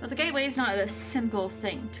 But the gateway is not a simple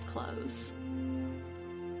thing to close.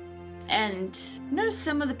 And notice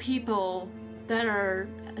some of the people that are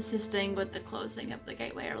assisting with the closing of the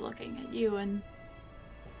gateway are looking at you, and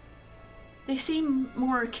they seem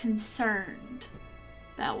more concerned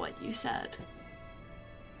about what you said.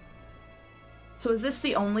 So is this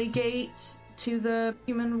the only gate to the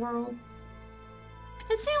human world?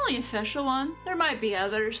 It's the only official one. There might be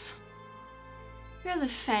others. You're the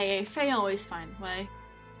Fae. Fae always find a way.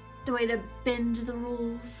 The way to bend the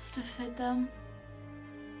rules to fit them.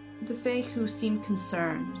 The Fae who seem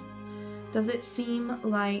concerned, does it seem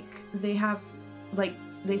like they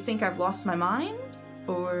think I've lost my mind?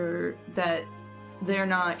 Or that they're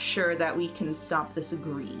not sure that we can stop this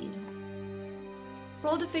greed?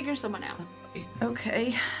 Roll to figure someone out.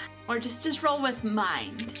 Okay. Or just roll with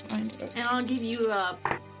mind. And I'll give you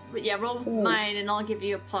roll with mind, and I'll give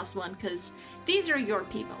you a +1, because these are your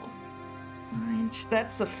people. Mind.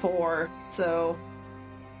 That's a 4, so...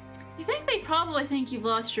 You think they probably think you've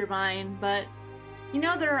lost your mind, but you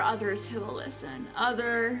know there are others who will listen.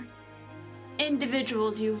 Other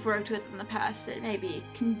individuals you've worked with in the past that may be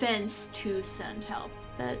convinced to send help.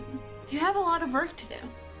 But you have a lot of work to do.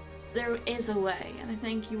 There is a way, and I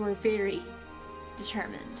think you are very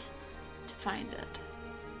determined to find it.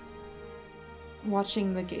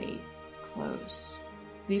 Watching the gate close.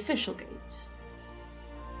 The official gate.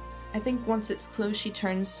 I think once it's closed, she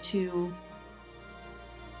turns to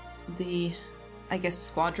the,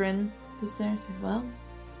 squadron who's there and says, "Well,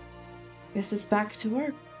 guess it's back to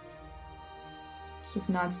work." She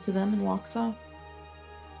nods to them and walks off.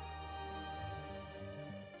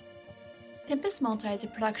 Tempest Multi is a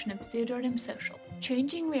production of Pseudorhythm Social.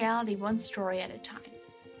 changing reality one story at a time.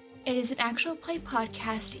 It is an actual play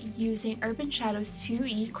podcast using Urban Shadow's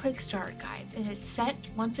 2E Quick Start Guide, and it's set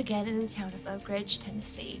once again in the town of Oak Ridge,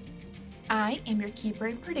 Tennessee. I am your keeper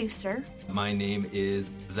and producer. My name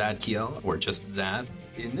is Zadkiel, or just Zad.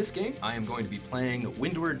 In this game, I am going to be playing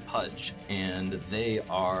Windward Pudge, and they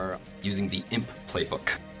are using the Imp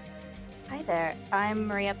playbook. Hi there, I'm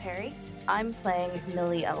Maria Perry. I'm playing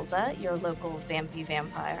Millie Elza, your local vampy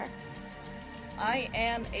vampire. I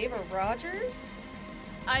am Ava Rogers.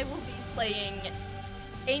 I will be playing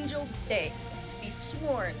Angel Day, the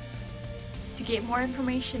Sworn. To get more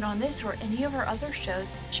information on this or any of our other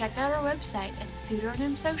shows, check out our website at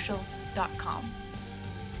pseudonymsocial.com.